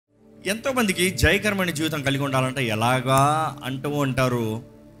ఎంతోమందికి జయకరమైన జీవితం కలిగి ఉండాలంటే ఎలాగా అంటూ ఉంటారు.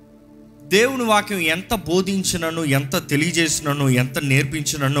 దేవుని వాక్యం ఎంత బోధించినను, ఎంత తెలియజేసినను, ఎంత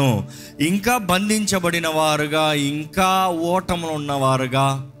నేర్పించినను ఇంకా బంధించబడిన వారుగా, ఇంకా ఓటములు ఉన్నవారుగా,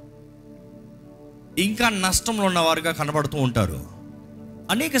 ఇంకా నష్టంలో ఉన్నవారుగా కనబడుతూ ఉంటారు.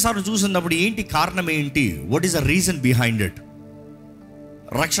 అనేక సార్లు చూసినప్పుడు ఏంటి కారణం ఏంటి? What is the reason behind it?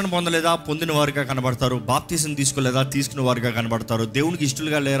 రక్షణ పొందలేదా? పొందిన వారుగా కనబడతారు. బాప్తిజం తీసుకోలేదా? తీసుకున్న వారుగా కనబడతారు. దేవునికి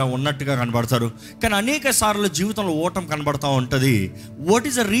ఇష్టలుగా లేరా? ఉన్నట్టుగా కనబడతారు. కానీ అనేక సార్లు జీవితంలో ఓటం కనబడతా ఉంటుంది. What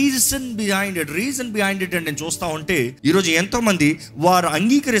is the reason behind it? Reason behind it అని నేను చూస్తూ ఉంటే ఈరోజు ఎంతోమంది వారు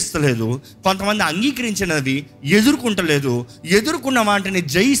అంగీకరిస్తలేదు, కొంతమంది అంగీకరించినది ఎదుర్కొంటలేదు, ఎదుర్కొన్న వాటిని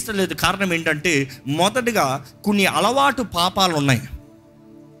జయిస్తలేదు. కారణం ఏంటంటే మొదటిగా కొన్ని అలవాటు పాపాలు ఉన్నాయి.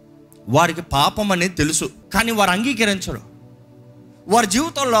 వారికి పాపం అనేది తెలుసు, కానీ వారు అంగీకరించరు. వారి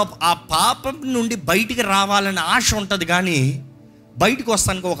జీవితంలో ఆ పాపం నుండి బయటికి రావాలని ఆశ ఉంటుంది, కానీ బయటకు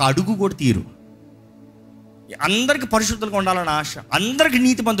వస్తానికి ఒక అడుగు కూడా తీరు. అందరికి పరిశుద్ధులుగా ఉండాలని ఆశ, అందరికి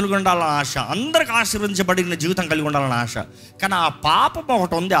నీతిమంతులుగా ఉండాలని ఆశ, అందరికి ఆశీర్వదించబడిన జీవితం కలిగి ఉండాలని ఆశ. కానీ ఆ పాపం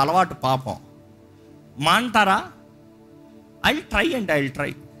ఒకటి ఉంది, అలవాటు పాపం. మాంటారా? ఐ విల్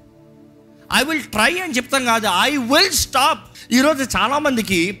ట్రై అని చెప్తాం కాదు, ఐ విల్ స్టాప్. ఈరోజు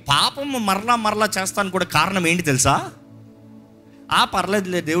చాలామందికి పాపం మరలా చేస్తాను కూడా కారణం ఏంటి తెలుసా?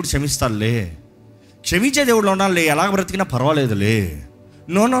 పర్లేదులే, దేవుడు క్షమిస్తాడులే, క్షమించే దేవుడు ఉండాలి, ఎలా బ్రతికినా పర్వాలేదులే.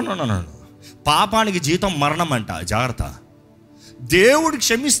 నో, పాపానికి జీతం మరణం అంట. జాగ్రత్త. దేవుడు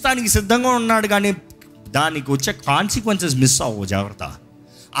క్షమిస్తానికి సిద్ధంగా ఉన్నాడు, కానీ దానికి వచ్చే కాన్సిక్వెన్సెస్ మిస్ అవ్వవు. జాగ్రత్త.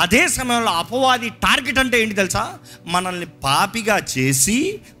 అదే సమయంలో అపవాది టార్గెట్ అంటే ఏంటి తెలుసా? మనల్ని పాపిగా చేసి,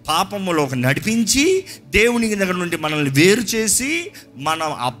 పాపములోకి నడిపించి, దేవుని దగ్గర నుండి మనల్ని వేరు చేసి, మనం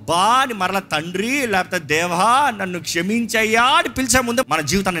అబ్బాని మరలా తండ్రి లేకపోతే దేవా నన్ను క్షమించయ్యా అని పిలిచే ముందు మన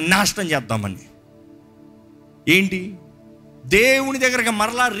జీవితాన్ని నాశనం చేద్దామని. ఏంటి? దేవుని దగ్గరకి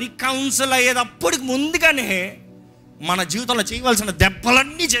మరలా రీకౌన్సిల్ అయ్యేటప్పటికి ముందుగానే మన జీవితంలో చేయవలసిన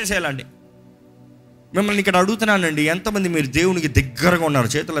దెబ్బలన్నీ చేసేయాలండి. మిమ్మల్ని ఇక్కడ అడుగుతున్నానండి, ఎంతమంది మీరు దేవునికి దగ్గరగా ఉన్నారు?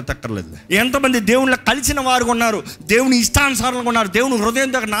 చేతులు ఎత్తక్కర్లేదు. ఎంతమంది దేవునిలో కలిసిన వారుగా ఉన్నారు? దేవుని ఇష్టానుసారంగా ఉన్నారు? దేవుని హృదయం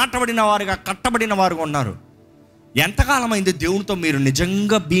దగ్గర నాటబడిన వారుగా, కట్టబడిన వారుగా ఉన్నారు? ఎంతకాలం అయింది దేవునితో మీరు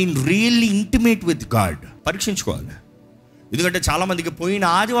నిజంగా being really intimate with God? పరీక్షించుకోవాలి. ఎందుకంటే చాలామందికి పోయిన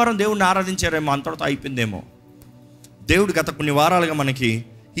ఆదివారం దేవుడిని ఆరాధించారేమో, అంతటితో అయిపోయిందేమో. దేవుడు గత కొన్ని వారాలుగా మనకి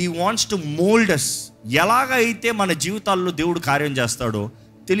హీ వాంట్స్ టు మోల్డ్ అస్. ఎలాగైతే మన జీవితాల్లో దేవుడు కార్యం చేస్తాడో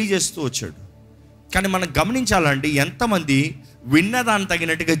తెలియజేస్తూ వచ్చాడు. కానీ మనం గమనించాలండి, ఎంతమంది విన్నదాన్ని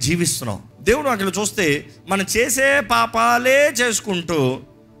తగినట్టుగా జీవిస్తున్నాం. దేవుడు అక్కడ చూస్తే మనం చేసే పాపాలే చేసుకుంటూ,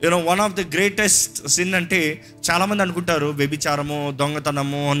 one of the greatest sin అంటే చాలామంది అనుకుంటారు వ్యభిచారము,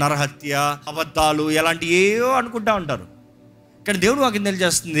 దొంగతనము, నరహత్య, అబద్ధాలు, ఎలాంటి ఏవో అనుకుంటా ఉంటారు. కానీ దేవుడు వాక్యం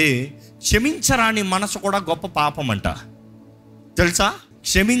తెలియజేస్తుంది, క్షమించరాని మనసు కూడా గొప్ప పాపం అంట. తెలుసా?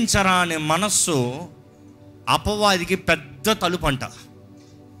 క్షమించరాని మనస్సు అపవాదికి పెద్ద తలుపు అంట.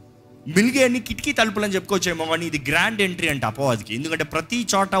 మిలిగేని కిటికీ తలుపులు అని చెప్పుకోవచ్చేమో, కానీ ఇది గ్రాండ్ ఎంట్రీ అంట అపవాదికి. ఎందుకంటే ప్రతి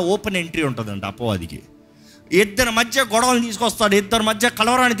చోట ఓపెన్ ఎంట్రీ ఉంటుందంట అపవాదికి. ఇద్దరి మధ్య గొడవలు తీసుకొస్తాడు, ఇద్దరి మధ్య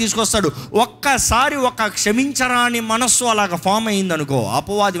కలవరాన్ని తీసుకొస్తాడు. ఒక్కసారి ఒక క్షమించరాని మనస్సు అలాగ ఫామ్ అయిందనుకో,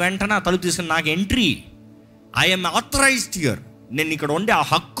 అపవాది వెంటనే ఆ తలుపు తీసుకుని నాకు ఎంట్రీ, ఐఎమ్ ఆథరైజ్డ్ హియర్, నేను ఇక్కడ ఉండే ఆ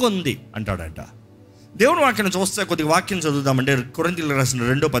హక్కు ఉంది అంటాడంట. దేవుని వాక్యం చూస్తే కొద్దిగా వాక్యం చదువుదామంటే, కొరింథీయులకు రాసిన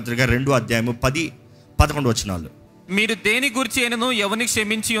 2వ పత్రిక 2వ అధ్యాయము 10-11 వచనాలు. మీరు దేని గురించి అయినను ఎవరిని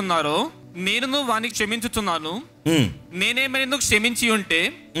క్షమించి ఉన్నారో నేనును వాని క్షమించుచున్నాను. నేనేమైనా క్షమించి ఉంటే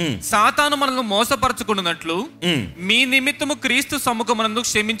సాతాను మనల్ని మోసపరచుకున్నట్లు మీ నిమిత్తము క్రీస్తు సముఖమునందు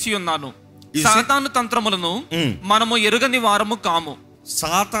క్షమించి ఉన్నాను. సాతాను తంత్రములను మనము ఎరుగని వారము కాము.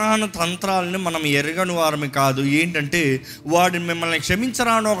 సాతాను తంత్రాలని మనం ఎరగని వారమే కాదు. ఏంటంటే వాడు మిమ్మల్ని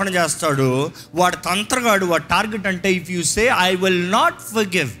క్షమించరాను ఒకటి చేస్తాడు. వాడు తంత్రగాడు, వాడు టార్గెట్ అంటే if you say I will not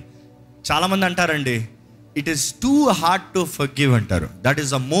forgive. చాలామంది అంటారండి, it is too hard to forgive అంటారు. That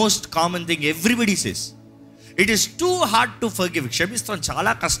is the most common thing everybody says. It is too hard to forgive. క్షమిస్తాం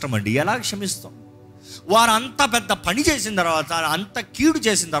చాలా కష్టం అండి. ఎలా క్షమిస్తాం? వారు అంత పెద్ద పని చేసిన తర్వాత, అంత కీడు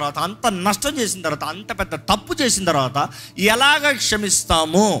చేసిన తర్వాత, అంత నష్టం చేసిన తర్వాత, అంత పెద్ద తప్పు చేసిన తర్వాత ఎలాగ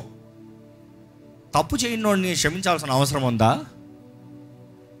క్షమిస్తాము? తప్పు చేయనోడిని క్షమించాల్సిన అవసరం ఉందా?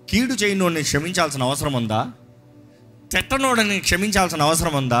 కీడు చేయనోడిని క్షమించాల్సిన అవసరం ఉందా? తిట్టనోడిని క్షమించాల్సిన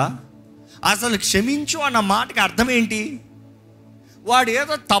అవసరం ఉందా? అసలు క్షమించు అన్న మాటకి అర్థం ఏంటి? వాడు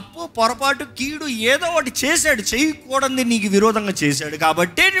ఏదో తప్పు, పొరపాటు, కీడు ఏదో ఒకటి చేశాడు, చేయకూడదు నీకు విరోధంగా చేశాడు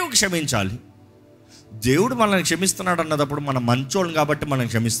కాబట్టే నువ్వు క్షమించాలి. దేవుడు మనల్ని క్షమిస్తున్నాడు అన్నదప్పుడు మనం మంచోళ్ళం కాబట్టి మనం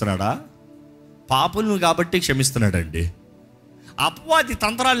క్షమిస్తున్నాడా? పాపులను కాబట్టి క్షమిస్తున్నాడండి. అపవాది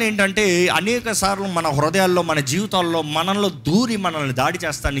తంత్రాలు ఏంటంటే అనేక సార్లు మన హృదయాల్లో, మన జీవితాల్లో మనలో దూరి మనల్ని దాడి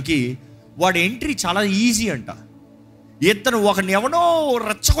చేస్తానికి వాడి ఎంట్రీ చాలా ఈజీ అంట. ఇతను ఒకరిని ఎవనో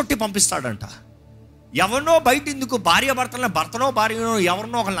రెచ్చగొట్టి పంపిస్తాడంట. ఎవరినో బయట ఎందుకు భర్తనో భార్యనో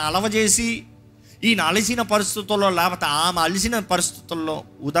ఎవరినో ఒకరిని అలవజేసి, ఈయన అలసిన పరిస్థితుల్లో లేకపోతే ఆమె అలసిన పరిస్థితుల్లో,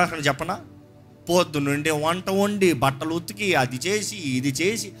 ఉదాహరణ చెప్పనా, పొద్దున్నుండి వంట వండి బట్టలు ఉతికి అది చేసి ఇది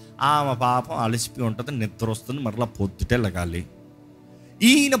చేసి ఆమె పాపం అలసిపోయి ఉంటుంది, నిద్ర వస్తుంది, మరలా పొద్దుటే లగాలి.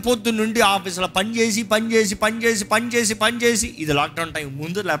 ఈయన పొద్దున్నుండి ఆఫీసులో పని చేసి ఇది లాక్డౌన్ టైం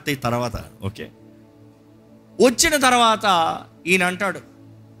ముందు లేకపోతే ఈ తర్వాత, ఓకే, వచ్చిన తర్వాత ఈయన అంటాడు,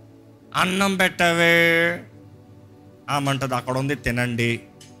 అన్నం పెట్టవే. ఆమంటది, అక్కడ ఉంది తినండి.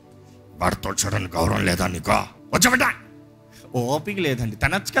 వాడితో చూడని గౌరవం లేదా నీకో, వచ్చబెట్ట, ఓపిక లేదండి,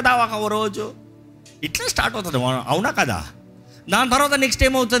 తినచ్చు కదా ఒక రోజు. ఇట్లా స్టార్ట్ అవుతుంది, అవునా కదా? దాని తర్వాత నెక్స్ట్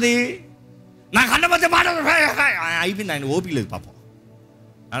ఏమవుతుంది, నాకు అన్నం వద్ద మాట అయిపోయింది, ఆయన ఓపిక లేదు పాపం.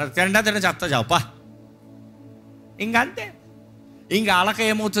 తిండా చెప్తా చాపా, ఇంకంతే. ఇంకా అలక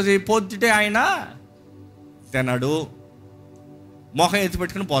ఏమవుతుంది, పొద్దుటే ఆయన తినడు, మొహం ఎత్తి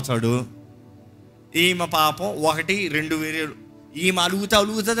పెట్టుకుని పోతాడు. ఈమె పాపం 1, 2 వేలు, ఈమె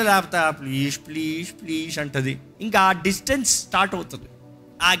అలుగుతుంది, లేకపోతే ప్లీజ్ అంటది. ఇంకా ఆ డిస్టెన్స్ స్టార్ట్ అవుతుంది,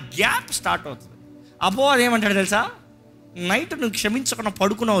 ఆ గ్యాప్ స్టార్ట్ అవుతుంది. అపో అదేమంటాడు తెలుసా, నైట్ నువ్వు క్షమించకుండా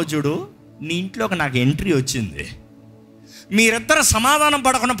పడుకున్నావు చూడు, నీ ఇంట్లోకి నాకు ఎంట్రీ వచ్చింది. మీరిద్దరు సమాధానం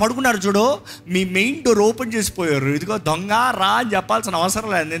పడకుండా పడుకున్నారు చూడు, మీ మెయిన్ డోర్ ఓపెన్ చేసిపోయారు. ఇదిగో దొంగ రా అని చెప్పాల్సిన అవసరం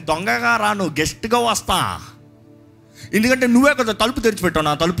లేదు, నేను దొంగగా రా, నువ్వు గెస్ట్గా వస్తా, ఎందుకంటే నువ్వే కదా తలుపు తెరిచిపెట్టావు,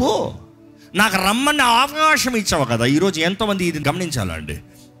 నా తలుపు నాకు రమ్మని అవకాశం ఇచ్చావు కదా. ఈరోజు ఎంతోమంది ఇది గమనించాలండి.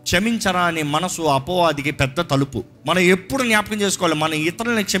 క్షమించరా అనే మనసు అపవాదికి పెద్ద తలుపు. మనం ఎప్పుడు జ్ఞాపకం చేసుకోవాలి, మన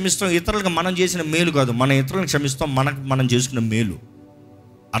ఇతరులను క్షమిస్తాం, ఇతరులకు మనం చేసిన మేలు కాదు, మన ఇతరులను క్షమిస్తాం, మనం చేసుకున్న మేలు.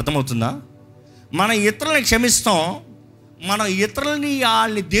 అర్థమవుతుందా? మన ఇతరులను క్షమిస్తాం, మనం ఇతరులని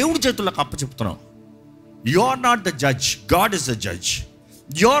వాళ్ళని దేవుడి చేతులకు అప్పచెప్తున్నాం. You are not the judge, God is the judge.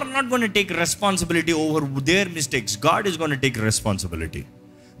 You are not going to take responsibility over their mistakes. God is going to take responsibility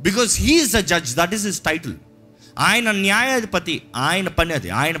because he is the judge. That is his title. ఆయన న్యాయాధిపతి, ఆయన పని అది.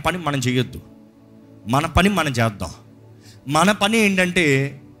 ఆయన పని మనం చేయొద్దు, మన పని మనం చేద్దాం. మన పని ఏంటంటే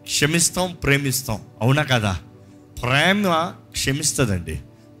క్షమిస్తాం, ప్రేమిస్తాం, అవునా కదా? ప్రేమ క్షమిస్తుందండి,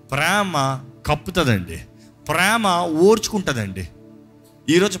 ప్రేమ కప్పుతుందండి, ప్రేమ ఓర్చుకుంటుందండి.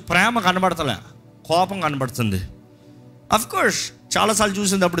 ఈరోజు ప్రేమ కనబడతలే, కోపం కనబడుతుంది. అఫ్ కోర్స్ చాలాసార్లు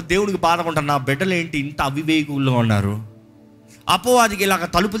చూసినప్పుడు దేవుడికి బాధకుంటారు, నా బిడ్డలు ఏంటి ఇంత అవివేకుల్లో ఉన్నారు, అపవాదికి ఇలాగ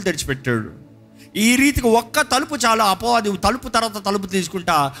తలుపులు తెరిచిపెట్టాడు. ఈ రీతికి ఒక్క తలుపు చాలు, అపవాది తలుపు తర్వాత తలుపు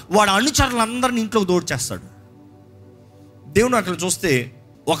తీసుకుంటా వాడు అనుచరులందరినీ ఇంట్లోకి దోడ్చేస్తాడు. దేవుడు అక్కడ చూస్తే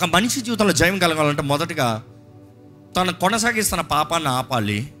ఒక మనిషి జీవితంలో జయం కలగాలంటే మొదటిగా తను కొనసాగిస్తున్న పాపాన్ని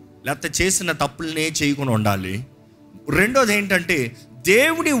ఆపాలి, లేకపోతే చేసిన తప్పులనే చేయకుండా ఉండాలి. రెండోది ఏంటంటే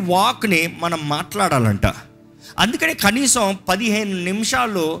దేవుడి వాక్ని మనం మాట్లాడాలంట. అందుకని కనీసం 15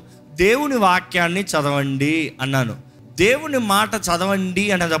 నిమిషాలు దేవుని వాక్యాన్ని చదవండి అన్నాను. దేవుని మాట చదవండి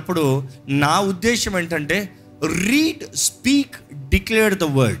అనేటప్పుడు నా ఉద్దేశం ఏంటంటే read, speak, declare the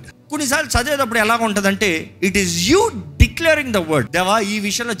word. కొన్నిసార్లు చదివేటప్పుడు ఎలా ఉంటుందంటే it is you declaring the word. దేవా ఈ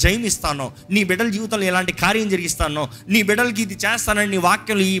విషయంలో జయమిస్తాను, నీ బిడ్డల జీవితంలో ఎలాంటి కార్యం జరిగిస్తానో, నీ బిడ్డలకి ఇది చేస్తానని నీ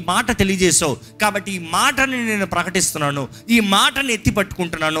వాక్యంలో ఈ మాట తెలియజేసావు కాబట్టి ఈ మాటని నేను ప్రకటిస్తున్నాను, ఈ మాటని ఎత్తి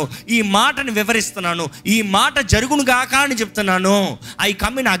పట్టుకుంటున్నాను, ఈ మాటని వివరిస్తున్నాను, ఈ మాట జరుగును గాక అని చెప్తున్నాను. I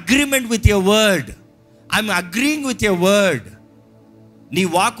come in agreement with your word, I'm agreeing with your word. నీ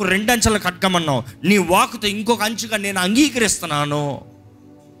వాక్కు 2 అంచెలు కట్టమన్నావు, నీ వాక్కుతో ఇంకొక అంచుగా నేను అంగీకరిస్తున్నాను.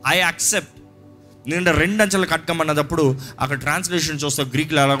 I accept. నేను 2 అంచెలు కట్టమన్నప్పుడు అక్కడ ట్రాన్స్లేషన్ చూస్తే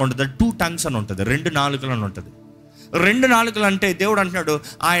గ్రీక్లో ఎలాగ ఉంటుంది, 2 tongues అని ఉంటుంది, 2 నాలుకలు అని ఉంటుంది. 2 నాలుకలు అంటే దేవుడు అంటున్నాడు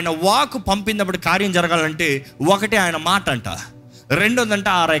ఆయన వాక్ పంపినప్పుడు కార్యం జరగాలంటే ఒకటి ఆయన మాట అంట, రెండోదంట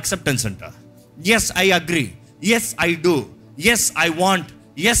ఆర్ యాక్సెప్టెన్స్ అంట. Yes I agree, yes I do, yes I want,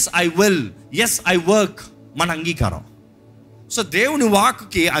 yes I will, yes I work. మన అంగీకారం. సో దేవుని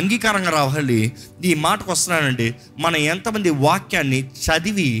వాక్కి అంగీకారంగా రావాలి. ఈ మాటకు వస్తున్నానండి, మనం ఎంతమంది వాక్యాన్ని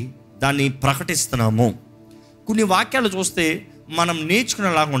చదివి దాన్ని ప్రకటిస్తున్నాము. కొన్ని వాక్యాలు చూస్తే మనం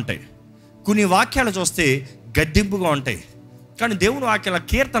నేర్చుకునేలాగా ఉంటాయి, కొన్ని వాక్యాలు చూస్తే గద్దింపుగా ఉంటాయి. కానీ దేవుని వాక్యాల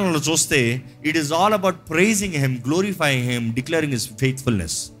కీర్తనలు చూస్తే it is all about pricing him, glorifying him, declaring his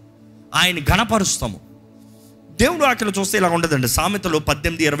faithfulness. ఆయన ఘనపరుస్తాము. దేవుని వాక్యాలు చూస్తే ఇలా ఉండదండి. సామెతలు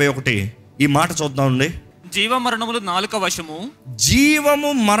 18:21 ఈ మాట చూద్దామండి. జీవ మరణములు నాలుక వశము. జీవము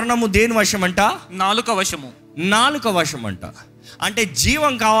మరణము దేని వశం అంట? నాలుక వశము. నాలుక వశం అంట. అంటే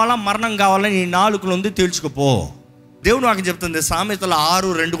జీవం కావాలా మరణం కావాలా నీ నాలుకలో ఉంది, తేల్చుకుపో. దేవుడు నాకు చెప్తుంది సామెతలు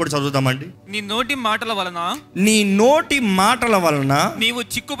 6:2 కూడా చదువుతామండి. నీ నోటి మాటల వలన, నీ నోటి మాటల వలన నీవు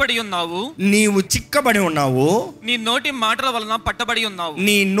చిక్కుబడి ఉన్నావు, నీవు చిక్కబడి ఉన్నావు. నీ నోటి మాటల వలన పట్టబడి ఉన్నావు,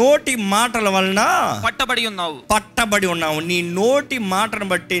 నీ నోటి మాటల వలన పట్టబడి ఉన్నావు. పట్టబడి ఉన్నావు. నీ నోటి మాటను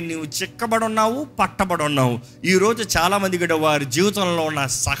బట్టి నువ్వు చిక్కబడి ఉన్నావు, పట్టబడి ఉన్నావు. ఈరోజు చాలామంది కూడా వారి జీవితంలో ఉన్న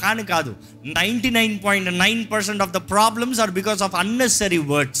సహాని కాదు, 99.9% of the problems are because of unnecessary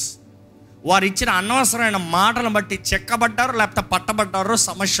words. వారు ఇచ్చిన అనవసరమైన మాటలను బట్టి చెక్కబడ్డారు, లేకపోతే పట్టబడ్డారో,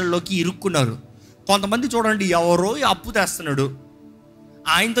 సమస్యల్లోకి ఇరుక్కున్నారు. కొంతమంది చూడండి, ఎవరో అప్పు తెస్తున్నాడు,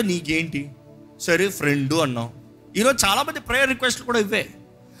 ఆయనతో నీకేంటి, సరే ఫ్రెండు అన్నావు. ఈరోజు చాలామంది ప్రేయర్ రిక్వెస్ట్లు కూడా ఇవే.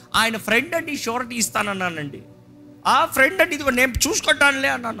 ఆయన ఫ్రెండ్ అండి, షూరిటీ ఇస్తానన్నానండి. ఆ ఫ్రెండ్ అండి, ఇదిగో నేను చూసుకుంటానులే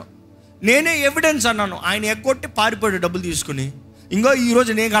అన్నాను, నేనే ఎవిడెన్స్ అన్నాను. ఆయన ఎగ్గొట్టి పారిపోయాడు డబ్బులు తీసుకుని. ఇంకో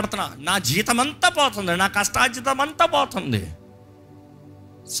ఈరోజు నేను కడుతున్నా, నా జీతం అంతా పోతుంది, నా కష్టార్జితం అంతా పోతుంది.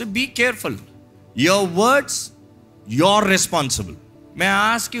 So be careful. Your words, your responsible. May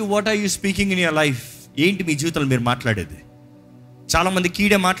ask you, what are you speaking in your life? ఏంటి మీ జీవితంలో మీరు మాట్లాడేది? చాలామంది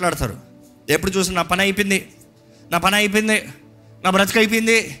కీడే మాట్లాడతారు. ఎప్పుడు చూసి నా పని అయిపోయింది, నా పని అయిపోయింది, నా బ్రతుకు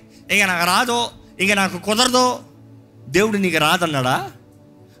అయిపోయింది, ఇంక నాకు రాదో, ఇంక నాకు కుదరదో. దేవుడు నీకు రాదన్నాడా?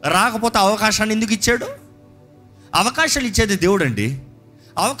 రాకపోతే అవకాశాన్ని ఎందుకు ఇచ్చాడు? అవకాశాలు ఇచ్చేది దేవుడు అండి,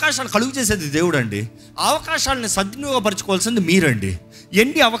 అవకాశాలు కలుగు చేసేది దేవుడు అండి. అవకాశాలను సద్వినియోగపరచుకోవాల్సింది మీరండి.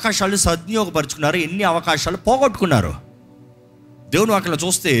 ఎన్ని అవకాశాలు సద్వినియోగపరుచుకున్నారు, ఎన్ని అవకాశాలు పోగొట్టుకున్నారు? దేవుడు అక్కడ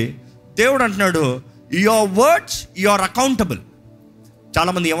చూస్తే దేవుడు అంటున్నాడు, యువర్ వర్డ్స్, యువర్ అకౌంటబుల్.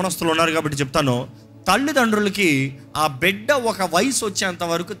 చాలామంది యవనస్తులు ఉన్నారు కాబట్టి చెప్తాను, తల్లిదండ్రులకి ఆ బిడ్డ ఒక వయసు వచ్చేంత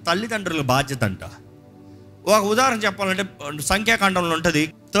వరకు తల్లిదండ్రుల బాధ్యత అంట. ఒక ఉదాహరణ చెప్పాలంటే సంఖ్యాకాండంలో ఉంటుంది,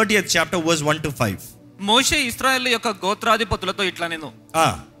 30th chapter verse 1-5. మోషే ఇశ్రాయేలు యొక్క గోత్రాధిపతులతో ఇట్లా నేను,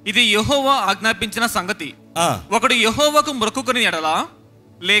 ఇది యెహోవా ఆజ్ఞాపించిన సంగతి, ఒకడు యెహోవాకు మొక్కుకుని ఎడలా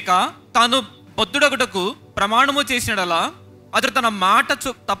లేక తాను బొద్దుడగుటకు ప్రమాణము చేసిన ఎడలా అతడు తన మాట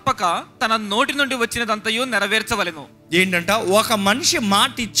తప్పక తన నోటి నుండి వచ్చినదంతయు నెరవేర్చవలెను. ఏంటంట, ఒక మనిషి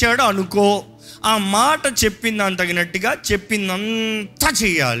మాట ఇచ్చాడు అనుకో, ఆ మాట చెప్పిందని తగినట్టుగా చెప్పిందంతా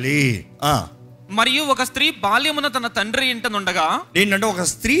చెయ్యాలి. మరియు ఒక స్త్రీ బాల్యమున తన తండ్రి ఇంట నుండగా, ఏంటంటే ఒక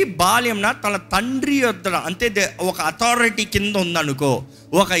స్త్రీ బాల్యమున తన తండ్రి యొద్ద, అంటే ఒక అథారిటీ కింద ఉందనుకో,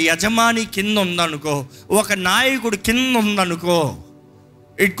 ఒక యజమాని కింద ఉందనుకో, ఒక నాయకుడు కింద ఉందనుకో.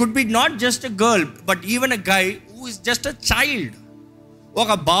 It could be not just a girl but even a guy who is just a child.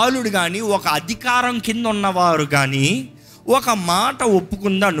 ఒక బాలుడు కానీ, ఒక అధికారం కింద ఉన్నవారు కానీ ఒక మాట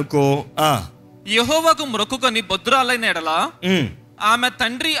ఒప్పుకుందనుకో, యెహోవాకు మొక్కుకొని బొద్దురాలైన ఎడల ఆమె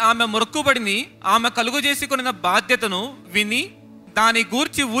తండ్రి ఆమె మొక్కుబడిని ఆమె కలుగు చేసుకొనిన బాధ్యతను విని దాని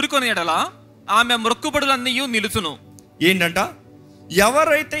గూర్చి ఊరుకొని ఎడల ఆమె మొక్కుబడులన్నీ నిలుచును. ఏంటంట,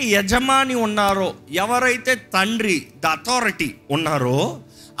 ఎవరైతే యజమాని ఉన్నారో, ఎవరైతే తండ్రి ద అథారిటీ ఉన్నారో,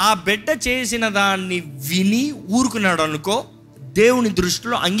 ఆ బిడ్డ చేసిన దాన్ని విని ఊరుకున్నాడు అనుకో, దేవుని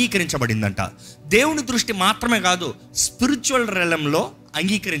దృష్టిలో అంగీకరించబడిందంట. దేవుని దృష్టి మాత్రమే కాదు, స్పిరిచువల్ రెలంలో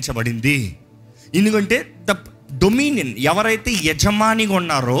అంగీకరించబడింది. ఎందుకంటే ద డొమినియన్, ఎవరైతే యజమానిగా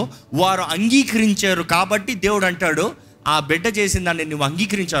ఉన్నారో వారు అంగీకరించారు కాబట్టి దేవుడు అంటాడు, ఆ బిడ్డ చేసిన దాన్ని నువ్వు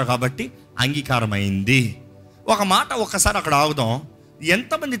అంగీకరించావు కాబట్టి అంగీకారమైంది. ఒక మాట ఒక్కసారి అక్కడ ఆగుదాం.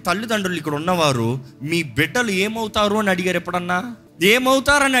 ఎంతమంది తల్లిదండ్రులు ఇక్కడ ఉన్నవారు మీ బిడ్డలు ఏమవుతారు అని అడిగారు ఎప్పుడన్నా?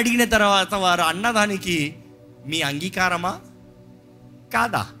 ఏమవుతారని అడిగిన తర్వాత వారు అన్నదానికి మీ అంగీకారమా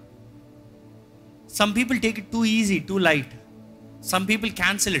కాదా? Some people take it two easy, two light. Some people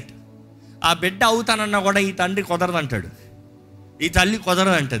cancel it. ఆ బిడ్డ అవుతానన్నా కూడా ఈ తండ్రి కుదరదంటాడు, ఈ తల్లి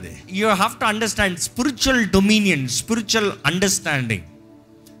కుదరదంటది. You have to understand spiritual dominion, spiritual understanding.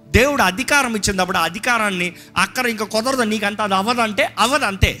 దేవుడు అధికారం ఇచ్చినప్పుడు ఆ అధికారాన్ని అక్కడ ఇంకా కుదరదు, నీకంతా అది అవ్వదంటే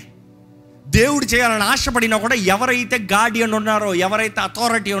అవ్వదంతే. దేవుడు చేయాలని ఆశపడినా కూడా ఎవరైతే గార్డియన్ ఉన్నారో, ఎవరైతే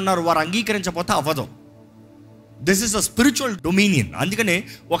అథారిటీ ఉన్నారో వారు అంగీకరించకపోతే అవ్వదు. This is a spiritual dominion. అందుకనే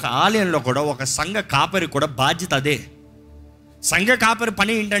ఒక ఆలయంలో కూడా ఒక సంఘ కాపరి కూడా బాధ్యత అదే. సంఘ కాపరి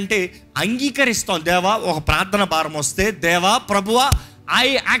పని ఏంటంటే అంగీకరిస్తాం. దేవా, ఒక ప్రార్థన భారం వస్తే, దేవా ప్రభువా, I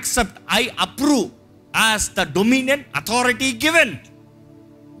accept, I approve as the dominion authority given.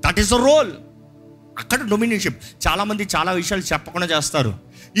 That is a role. అక్కడ డొమినియన్షిప్. చాలామంది చాలా విషయాలు చెప్పకుండా చేస్తారు,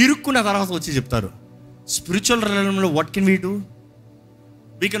 ఇరుక్కున్న తర్వాత వచ్చి చెప్తారు. స్పిరిచువల్ రిలేషన్లో what can we do?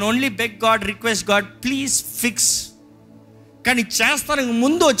 We can only beg God, request God, please fix. కానీ చేస్తానికి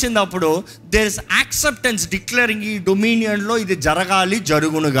ముందు వచ్చినప్పుడు దేర్ ఇస్ యాక్సెప్టెన్స్ డిక్లేరింగ్, ఈ డొమినియన్లో ఇది జరగాలి,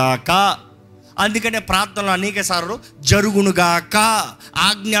 జరుగునుగాక. అందుకనే ప్రార్థనలు అనేక సార్లు జరుగునుగాక,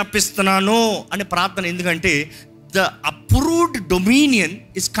 ఆజ్ఞాపిస్తున్నాను అని ప్రార్థన. ఎందుకంటే the approved dominion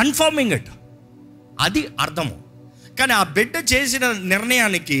is confirming it, అది అర్థము. కానీ ఆ బిడ్డ చేసిన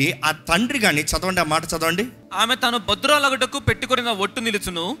నిర్ణయానికి ఆ తండ్రి కానీ, చదవండి ఆ మాట చదవండి. ఆమె తను భద్రాలగుటకు పెట్టుకొనిన ఒట్టు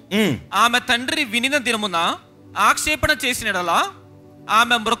నిలుచును, ఆమె తండ్రి వినిన దినమున ఆక్షేపణ చేసినడలా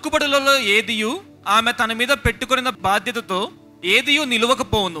ఆమె మొక్కుబడులలో ఏదియు ఆమె తన మీద పెట్టుకొనిన బాధ్యతతో ఏదియు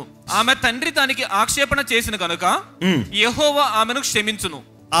నిలువకపోవును. ఆమె తండ్రి దానికి ఆక్షేపణ చేసిన కనుక యెహోవా ఆమెను క్షమించును.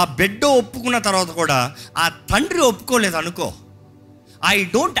 ఆ బిడ్డ ఒప్పుకున్న తర్వాత కూడా ఆ తండ్రి ఒప్పుకోలేదు అనుకో, ఐ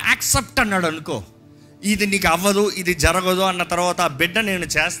డోంట్ యాక్సెప్ట్ అన్నాడు అనుకో, ఇది నీకు అవ్వదు, ఇది జరగదు అన్న తర్వాత ఆ బిడ్డ నేను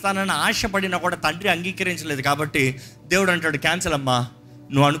చేస్తానని ఆశపడినా కూడా తండ్రి అంగీకరించలేదు. కాబట్టి దేవుడు అంటాడు, క్యాన్సిల్ అమ్మా,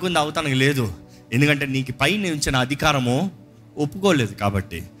 నువ్వు అనుకుంది అవుతానికి లేదు, ఎందుకంటే నీకు పైన ఉంచిన అధికారము ఒప్పుకోలేదు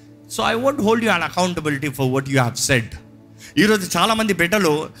కాబట్టి. So I won't hold you an accountability for what you have said. ఈరోజు చాలామంది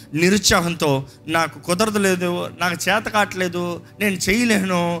బిడ్డలు నిరుత్సాహంతో, నాకు కుదరదు లేదు, నాకు చేత కావట్లేదు, నేను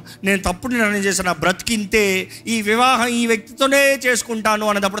చేయలేను, నేను తప్పుడు నిర్ణయం చేసిన, నా బ్రతికింతే, ఈ వివాహం ఈ వ్యక్తితోనే చేసుకుంటాను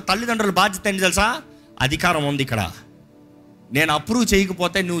అనేటప్పుడు తల్లిదండ్రుల బాధ్యత ఏంటి తెలుసా? అధికారం ఉంది ఇక్కడ. నేను అప్రూవ్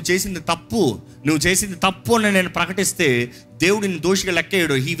చేయకపోతే నువ్వు చేసింది తప్పు అని నేను ప్రకటిస్తే దేవుడిని దోషిగా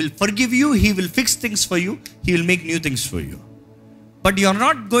లెక్కేయడు. He will forgive you, he will fix things for you, he will make new things for you. But you are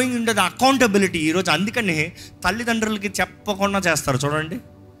not going in to the accountability. ఈరోజు అందుకని తల్లిదండ్రులకి చెప్పకుండా చేస్తారు. చూడండి,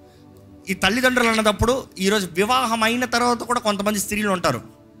 ఈ తల్లిదండ్రులు అన్నదప్పుడు ఈరోజు వివాహం అయిన తర్వాత కూడా కొంతమంది స్త్రీలు ఉంటారు,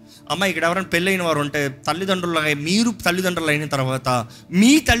 అమ్మ ఇక్కడ ఎవరైనా పెళ్ళైన వారు ఉంటే మీరు తల్లిదండ్రులు అయిన తర్వాత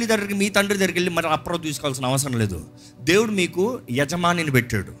మీ తండ్రి దగ్గరికి వెళ్ళి మరి అప్రోచ్ తీసుకోవాల్సిన అవసరం లేదు. దేవుడు మీకు యజమానిని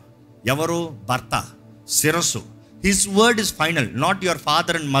పెట్టాడు. ఎవరు? భర్త, శిరస్సు. His word is final, not your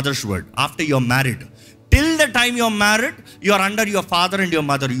father and mothers word. After your married, till the time you are married, you are under your father and your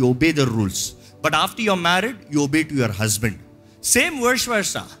mother, you obey the rules. But after you are married, you obey to your husband. Same verse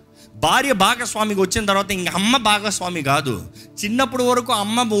versa. భార్య భాగస్వామికి వచ్చిన తర్వాత ఇంక అమ్మ భాగస్వామి కాదు. చిన్నప్పుడు వరకు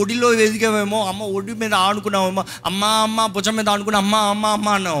అమ్మ ఒడిలో ఎదిగావేమో, అమ్మ ఒడి మీద ఆడుకున్నావేమో, అమ్మ భుజం మీద ఆడుకుని అమ్మ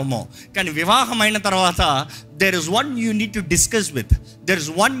అన్నావేమో. కానీ వివాహం అయిన తర్వాత there is one you need to discuss with, there is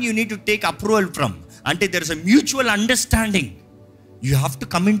one you need to take approval from. అంటే there is a mutual understanding. You have to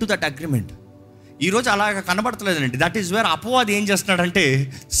come into that agreement. ఈరోజు అలాగ కనబడతలేదండి. దట్ ఈస్ వేర్ అపవాది ఏం చేస్తున్నాడంటే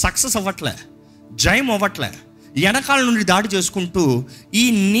success అవ్వట్లే, జయం అవ్వట్లే, వెనకాల నుండి దాడి చేసుకుంటూ ఈ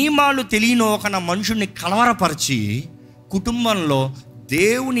నియమాలు తెలియని ఒక నా మనుషుల్ని కలవరపరిచి కుటుంబంలో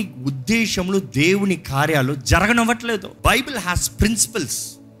దేవుని ఉద్దేశములు, దేవుని కార్యాలు జరగనివ్వట్లేదు. బైబిల్ హ్యాస్ ప్రిన్సిపల్స్,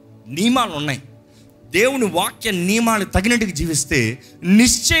 నియమాలు ఉన్నాయి. దేవుని వాక్య నియమాలు తగినట్టుగా జీవిస్తే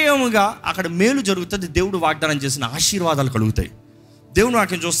నిశ్చయముగా అక్కడ మేలు జరుగుతుంది. దేవుడు వాగ్దానం చేసిన ఆశీర్వాదాలు కలుగుతాయి. దేవుని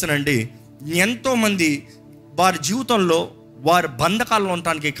వాక్యం చూస్తానండి, ఎంతోమంది వారి జీవితంలో వారి బంధకాల్లో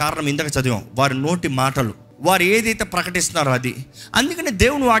ఉండటానికి కారణం ఇందాక చదివాం, వారి నోటి మాటలు, వారు ఏదైతే ప్రకటిస్తున్నారో అది. అందుకని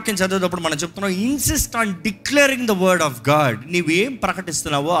దేవుని వాక్యం చదివేటప్పుడు మనం చెప్తున్నాం, insist on declaring the word of God. నీవు ఏం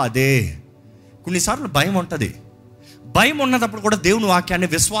ప్రకటిస్తున్నావో అదే. కొన్నిసార్లు భయం ఉంటుంది. భయం ఉన్నప్పుడు కూడా దేవుని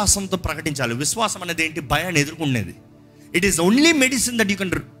వాక్యాన్ని విశ్వాసంతో ప్రకటించాలి. విశ్వాసం అనేది ఏంటి? భయాన్ని ఎదుర్కొనేది. It is only medicine that you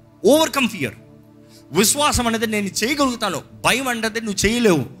can overcome fear. విశ్వాసం అనేది నేను చేయగలుగుతాను, భయం అనేది నువ్వు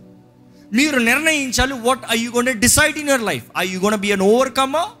చేయలేవు. మీరు నిర్ణయించాలి, what are you gonna decide in your life. Are you gonna be an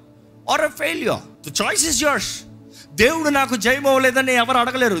overcomer are a failure? The choice is yours. దేవుడు నాకు జయం అవ్వలేదని ఎవరు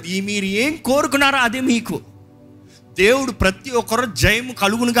అడగలేరు. మీరు ఏం కోరుకున్నారో అదే మీకు. దేవుడు ప్రతి ఒక్కరు జయం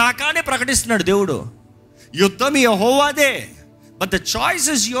కలుగును గాకనే ప్రకటిస్తున్నాడు. దేవుడు యుద్ధం యెహోవాదే. But the choice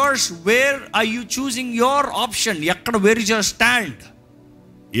is yours. Where are you choosing your option? ఎక్కడ, వేర్ ఇస్ యువర్ స్టాండ్?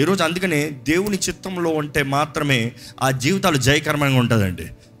 ఈరోజు అందుకనే దేవుని చిత్తంలో ఉంటే మాత్రమే ఆ జీవితాలు జయకరమంగా ఉంటుందండి.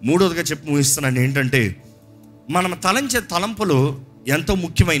 మూడోదిగా చెప్పి ముగిస్తున్నాను ఏంటంటే, మనం తలంచే తలంపులు ఎంతో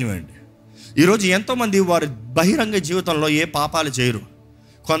ముఖ్యమైనవి అండి. ఈరోజు ఎంతోమంది వారి బహిరంగ జీవితంలో ఏ పాపాలు చేయరు.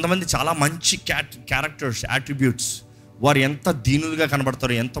 కొంతమంది చాలా మంచి క్యారెక్టర్స్, యాట్రిబ్యూట్స్, వారు ఎంత దీనులుగా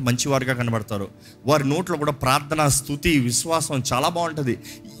కనబడతారో, ఎంత మంచివారుగా కనబడతారో, వారి నోట్లో కూడా ప్రార్థన, స్తుతి, విశ్వాసం చాలా బాగుంటుంది.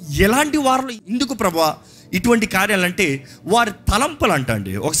 ఎలాంటి వారిలో ఎందుకు ప్రభువా ఇటువంటి కార్యాలంటే వారి తలంపులు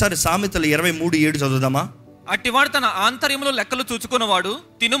అంటండి. ఒకసారి సామెతలు 23:7 చదువుదామా? అట్టివాడు తన ఆంతర్యములో లెక్కలు చూచుకున్నవాడు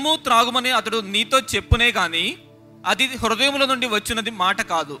తినుము త్రాగుమని అతడు నీతో చెప్పునే గాని అది హృదయముల నుండి వచ్చినది మాట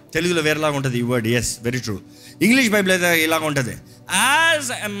కాదు. తెలుగులో వేరేలాగా ఉంటుంది ఈ word. Yes, very true. English Bible అయితే ఇలాగ ఉంటుంది, as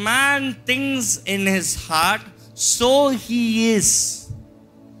a man thinks in his heart so he is.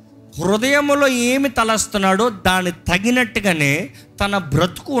 హృదయములో ఏమి తలస్తున్నాడో దాని తగినట్టుగానే తన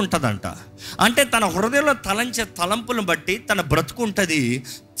బ్రతుకు ఉంటుందంట. అంటే తన హృదయంలో తలంచే తలంపులను బట్టి తన బ్రతుకు ఉంటుంది.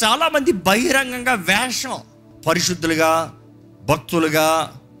 చాలామంది బహిరంగంగా వేషం, పరిశుద్ధులుగా, భక్తులుగా,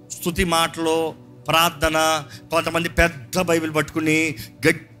 స్తుతి మాటలు, ప్రార్థన, కొంతమంది పెద్ద బైబిల్ పట్టుకుని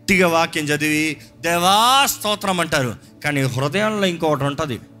గట్టిగా వాక్యం చదివి దేవా స్తోత్రం అంటారు. కానీ హృదయంలో ఇంకొకటి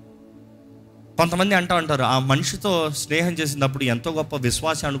ఉంటుంది. కొంతమంది అంటారు, ఆ మనిషితో స్నేహం చేసినప్పుడు ఎంతో గొప్ప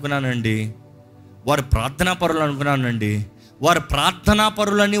విశ్వాసం అనుకున్నానండి, వారు ప్రార్థనా పరులు అనుకున్నానండి, వారు ప్రార్థనా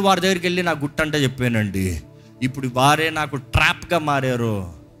పరులని వారి దగ్గరికి వెళ్ళి నా గుట్టంటే చెప్పానండి, ఇప్పుడు వారే నాకు ట్రాప్గా మారారు,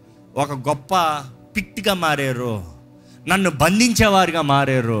 ఒక గొప్ప పిట్గా మారారు, నన్ను బంధించేవారుగా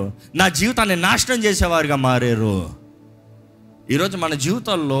మారారు, నా జీవితాన్ని నాశనం చేసేవారుగా మారారు. ఈరోజు మన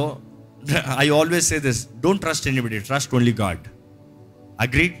జీవితాల్లో I always say this, don't trust anybody, trust only God.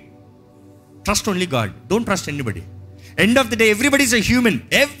 Agreed? Trust only God, don't trust anybody. End of the day, everybody is a human.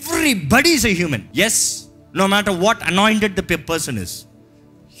 Everybody is a human. Yes, no matter what anointed the person is.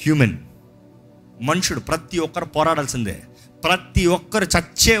 Human. మనుషుడు ప్రతి ఒక్కరు పోరాడాల్సిందే. ప్రతి ఒక్కరు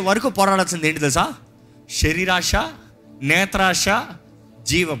చచ్చే వరకు పోరాడాల్సింది ఏంటి తెలుసా? శరీరాశ, నేత్రాశ,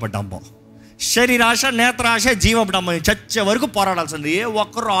 జీవపడంబం. శరీరాశ, నేత్రాశ, జీవపడంబం చచ్చే వరకు పోరాడాల్సింది. ఏ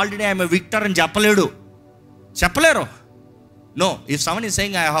ఒక్కరు ఆల్రెడీ ఐఎమ్ విక్టర్ అని చెప్పలేరు. No, if someone is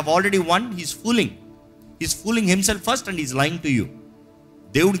saying I have already won, he's fooling himself first and he's lying to you.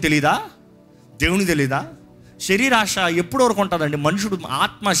 దేవుడికి తెలీదా? శరీరాశ ఎప్పుడు వరకు ఉంటుందండి? మనుషుడు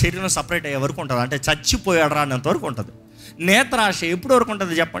ఆత్మ శరీరం సపరేట్ అయ్యే వరకు ఉంటుంది. అంటే చచ్చిపోయాడు రా అన్నంత వరకు ఉంటుంది. నేత్రాశ ఎప్పుడు వరకు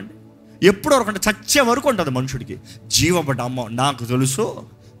ఉంటుంది చెప్పండి? ఎప్పుడు వరకు అంటే చచ్చే వరకు ఉంటుంది మనుషుడికి. జీవపడమ్మ నాకు తెలుసు,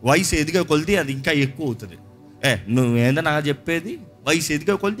 వయసు ఎదిగే కొలిది అది ఇంకా ఎక్కువ అవుతుంది. నువ్వు ఏందన్నా చెప్పేది? వయసు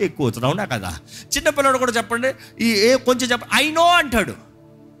ఎదిగే కొలిది ఎక్కువ అవుతుంది, అవునా కదా? చిన్నపిల్లడు కూడా చెప్పండి, కొంచెం ఐ నో అంటాడు.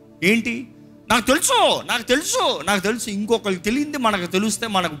 ఏంటి? నాకు తెలుసు. ఇంకొకరికి తెలియంది మనకు తెలిస్తే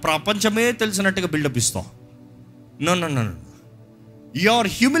మనకు ప్రపంచమే తెలిసినట్టుగా బిల్డప్ ఇస్తాం. No. Your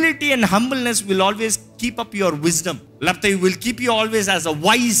humility and humbleness will always keep up your wisdom. లేకపోతే will keep you always as a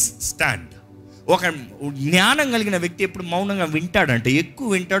wise stand. ఒక జ్ఞానం కలిగిన వ్యక్తి ఎప్పుడు మౌనంగా వింటాడంటే, ఎక్కువ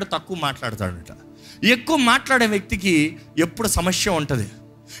వింటాడు, తక్కువ మాట్లాడతాడంట. ఎక్కువ మాట్లాడే వ్యక్తికి ఎప్పుడు సమస్య ఉంటుంది.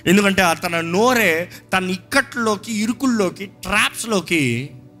 ఎందుకంటే తన నోరే తన ఇక్కట్లోకి, ఇరుకుల్లోకి, ట్రాప్స్లోకి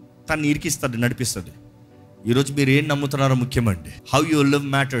తను ఇరికిస్తుంది, నడిపిస్తుంది. ఈరోజు మీరు ఏం నమ్ముతున్నారో ముఖ్యమండి. How you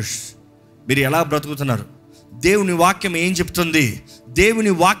live matters. మీరు ఎలా బ్రతుకుతున్నారు? దేవుని వాక్యం ఏం చెప్తుంది?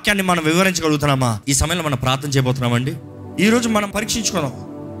 దేవుని వాక్యాన్ని మనం వివరించగలుగుతున్నామా? ఈ సమయంలో మనం ప్రార్థన చేయబోతున్నామండి. ఈరోజు మనం పరీక్షించుకుందాం.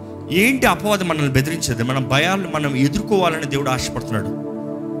 ఏంటి అపవాదం మనల్ని బెదిరించేది? మన భయాలను మనం ఎదుర్కోవాలని దేవుడు ఆశపడుతున్నాడు.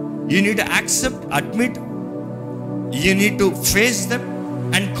 You need to accept, admit, you need to face them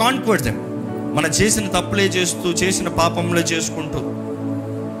and conquer them. మనం చేసిన తప్పులే చేస్తూ, చేసిన పాపంలో చేసుకుంటూ,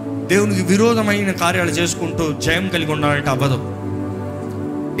 దేవునికి విరోధమైన కార్యాలు చేసుకుంటూ జయం కలిగి ఉండాలంటే అవ్వదు.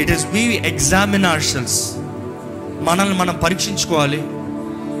 It is we examine our selves. మనల్ని మనం పరీక్షించుకోవాలి.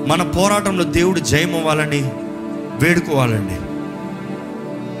 మన పోరాటంలో దేవుడు జయం అవ్వాలని వేడుకోవాలండి.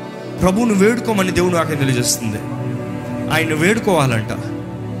 ప్రభువును వేడుకోమని దేవుడు నాకు తెలియజేస్తుంది. ఆయన వేడుకోవాలంట.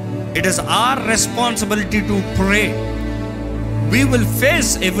 It is our responsibility to pray. We will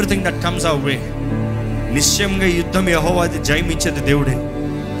face everything that comes our way. నిశ్చయంగా యుద్ధం యెహోవాది, జయం ఇచ్చేది దేవుడే.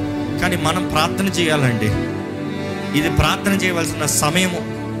 కానీ మనం ప్రార్థన చేయాలండి. ఇది ప్రార్థన చేయవలసిన సమయము.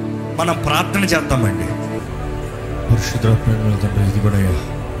 మనం ప్రార్థన చేద్దామండి. పరిశుద్ధాత్మ తండ్రి, ఇది కూడా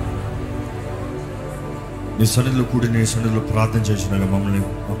నీ సన్నిధిలో కూడి నీ సన్నిధిలో ప్రార్థన చేసినాక మమ్మల్ని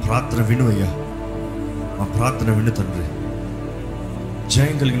మా ప్రార్థన వినువయ్యా. మా ప్రార్థన విను తండ్రి.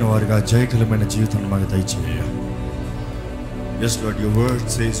 జయం కలిగిన వారిగా జయకరమైన జీవితాన్ని మాకు దయచేయ్యా. Yes Lord, your word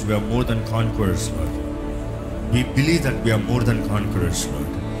says we are more than conquerors, Lord. We believe that we are more than conquerors,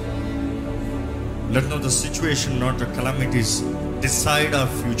 Lord. Let not the situation, not the calamities decide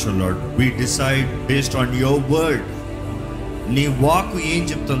our future, Lord. We decide based on your word. నీ వాక్కు ఏం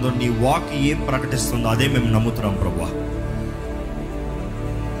చెప్తుందో, నీ వాక్కు ఏం ప్రకటిస్తుందో అదే మేము నమ్ముతున్నాం ప్రభువా.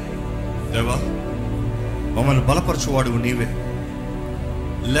 దేవా, మమ్మల్ని బలపరచువాడువు నీవే,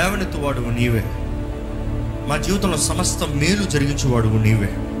 లేవనెత్తువాడువు నీవే, మా జీవితంలో సమస్త మేలు జరిగించేవాడువు నీవే,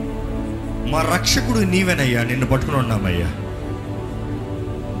 మా రక్షకుడు నీవేనయ్యా. నిన్ను పట్టుకుని ఉన్నామయ్యా.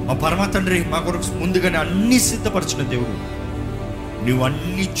 మా పరమ తండ్రి, మా కొరకు ముందుగానే అన్నీ సిద్ధపరిచిన దేవుడు, నువ్వు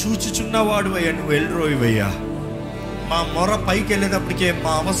అన్నీ చూచుచున్నవాడు అయ్యా. నువ్వు ఎల్రోయివయ్యా. మా మొర పైకి వెళ్ళేటప్పటికే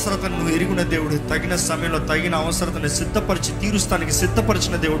మా అవసరతను నువ్వు ఎరిగిన దేవుడు. తగిన సమయంలో తగిన అవసరతను సిద్ధపరిచి తీరుస్తానికి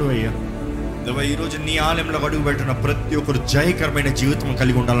సిద్ధపరిచిన దేవుడు అయ్యా. దేవా, ఈరోజు నీ ఆలయంలో అడుగు పెట్టిన ప్రతి ఒక్కరు జయకరమైన జీవితం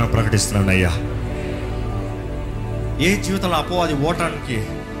కలిగి ఉండాలని ప్రకటిస్తున్నాను అయ్యా. ఏ జీవితంలో అపవాది ఓటానికి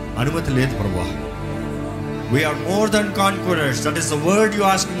అనుమతి లేదు ప్రభువా. We are more than conquerors. That is the word you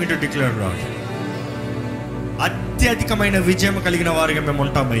asked me to declare, Lord. అత్యధికమైన విజయం కలిగిన వారిగా మేము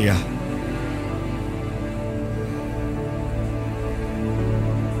ఉంటామయ్యా.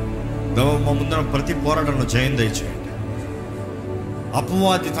 మా ముందర ప్రతి పోరాటంలో జయం దయచేయండి.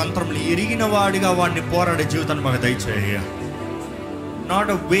 అపవాది తంత్రములు ఎరిగిన వాడిగా వాడిని పోరాడే జీవితాన్ని మాకు దయచేయ్యా. Not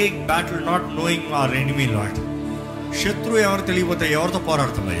a Wake battle, not knowing our enemy, lord. శత్రువు ఎవరు తెలియకపోతే ఎవరితో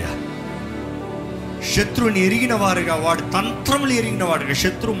పోరాడుతున్నాయ్యా? శత్రువుని ఎరిగిన వారిగా, వాడి తంత్రములు ఎరిగిన వాడిగా.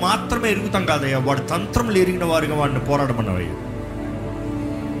 శత్రువు మాత్రమే ఎరుగుతాం కాదయ్యా, వాడి తంత్రములు ఎరిగిన వారిగా వాడిని పోరాడమన్నావయ్యా.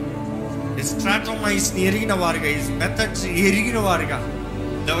 స్ట్రాటమైజ్ని ఎరిగిన వారిగా, ఈ మెథడ్స్ ఎరిగిన వారిగా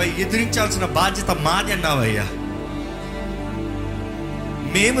ఎదిరించాల్సిన బాధ్యత మాది అన్నావయ్యా.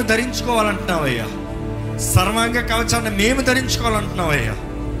 మేము ధరించుకోవాలంటున్నావయ్యా. సర్వాంగ కవచాన్ని మేము ధరించుకోవాలంటున్నావయ్యా.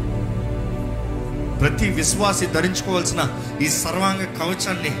 ప్రతి విశ్వాసి ధరించుకోవాల్సిన ఈ సర్వాంగ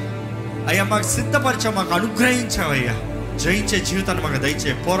కవచాన్ని అయ్యా మాకు సిద్ధపరిచా, మాకు అనుగ్రహించావయ్యా. జయించే జీవితాన్ని మాకు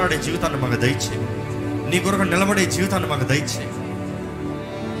దయచే, పోరాడే జీవితాన్ని మాకు దయచే. నీ కొరకు నిలబడే జీవితాన్ని మాకు దయచేయి.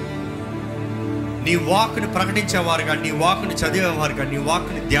 నీ వాక్కుని ప్రకటించేవారుగా, నీ వాక్కుని చదివేవారుగా, నీ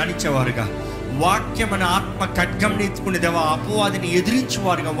వాక్కుని ధ్యానించేవారుగా, వాక్యం అనే ఆత్మ ఖడ్గంని ఎత్తుకునే దేవా, అపవాదిని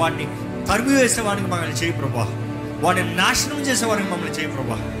ఎదిరించేవారుగా, వాడిని తరిమివేసేవారికి మమ్మల్ని చేయి ప్రభా. వాడిని నాశనం చేసేవారికి మమ్మల్ని చేయి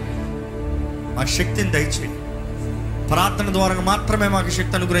ప్రభా. మా శక్తిని దయచేయి. ప్రార్థన ద్వారా మాత్రమే మాకు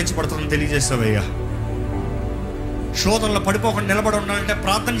శక్తి అనుగ్రహించబడుతుందని తెలియజేస్తావయ్యా. శోధనలో పడిపోకుండా నిలబడి ఉండాలంటే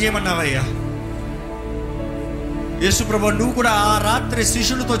ప్రార్థన చేయమన్నావయ్యా. యేసు ప్రభు, నువ్వు కూడా ఆ రాత్రి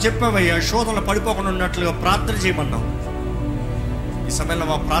శిష్యులతో చెప్పావయ్యా, శోధనలో పడిపోకుండా ఉన్నట్లుగా ప్రార్థన చేయమన్నావు. ఈ సమయంలో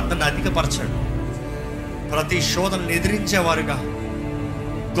మా ప్రార్థన అధికపరచండి. ప్రతి శోధనను ఎదిరించేవారుగా,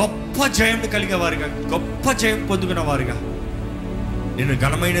 గొప్ప జయం కలిగేవారుగా, గొప్ప జయం పొందుకున్న వారుగా, నేను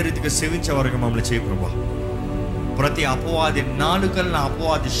ఘనమైన రీతిగా సేవించేవారుగా మమ్మల్ని చేయి ప్రభా. ప్రతి అపవాది నాలుకల్ని,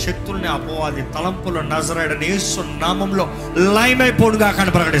 అపవాది శక్తుల్ని, అపవాది తలంపుల నజరేయుడైన యేసు నామంలో లయమైపోడుగా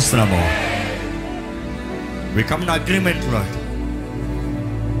కానీ ప్రకటిస్తున్నాము. We come to agreement lord.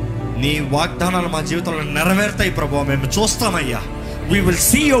 నీ వాగ్దానాలు మా జీవితంలో నెరవేరుతాయి ప్రభు. మేము చూస్తామయ్యా. We will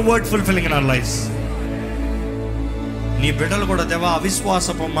see your word fulfilling in our lifes. నీ బిడ్డలు కూడా దేవా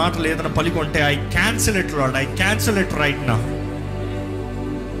అవిశ్వాసపు మాటలు ఏదైనా పలికొంటే I cancel it lord, I cancel it right now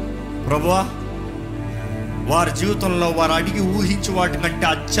ప్రభువా. వారి జీవితంలో వారు అడిగి ఊహించి వాటి కంటే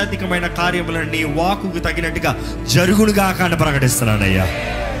అత్యధికమైన కార్యములను నీ వాకుకు తగినట్టుగా జరుగునుగా కానీ ప్రకటిస్తున్నానయ్యా.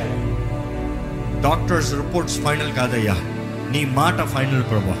 డాక్టర్స్ రిపోర్ట్స్ ఫైనల్ కాదయ్యా, నీ మాట ఫైనల్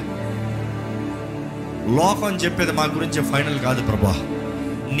ప్రభా. లోకం చెప్పేది మా గురించి ఫైనల్ కాదు ప్రభా,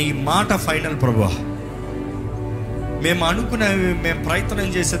 నీ మాట ఫైనల్ ప్రభా. మేము అనుకునేవి, మేము ప్రయత్నం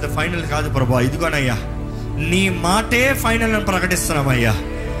చేసేది ఫైనల్ కాదు ప్రభా. ఇదిగోనయ్యా, నీ మాటే ఫైనల్ అని ప్రకటిస్తున్నామయ్యా.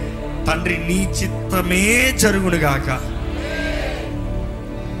 తండ్రి, నీ చిత్తమే జరుగునుగాక.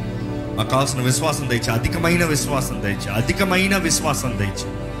 మాకు కావాల్సిన విశ్వాసం దయచి, అధికమైన విశ్వాసం దయచి, అధికమైన విశ్వాసం దయచి.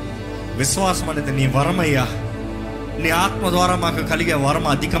 విశ్వాసం అనేది నీ వరమయ్యా. నీ ఆత్మ ద్వారా మాకు కలిగే వరం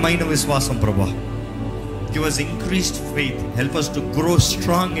అధికమైన విశ్వాసం ప్రభా. Give us increased faith, help us to grow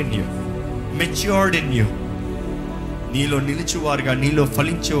strong in you, matured in you. నీలో నిలిచేవారుగా, నీలో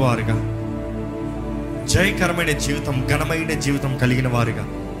ఫలించేవారుగా, జయకరమైన జీవితం, ఘనమైన జీవితం కలిగిన వారుగా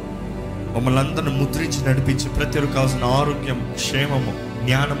మమ్మల్ని అందరిని ముద్రించి నడిపించి ప్రతి ఒక్కరికి కావాల్సిన ఆరోగ్యం, క్షేమము,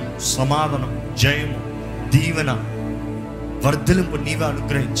 జ్ఞానం, సమాధానం, జయము, దీవెన, వర్ధలింపు నీవే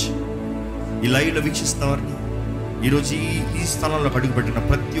అనుగ్రహించి ఈ లైవ్లో వీక్షిస్తావారిని ఈరోజు ఈ స్థలంలో అడుగుపెట్టిన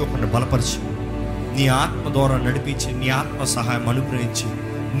ప్రతి ఒక్కరిని బలపరిచి నీ ఆత్మ ద్వారా నడిపించి, నీ ఆత్మ సహాయం అనుగ్రహించి,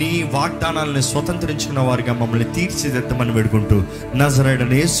 నీ వాగ్దానాలను స్వతంత్రించుకున్న వారిగా మమ్మల్ని తీర్చిదిద్దమని వేడుకుంటూ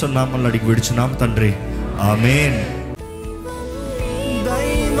నజరేయుడైన యేసు నామములో అడిగి విడుచున్నాం తండ్రి. ఆమేన్.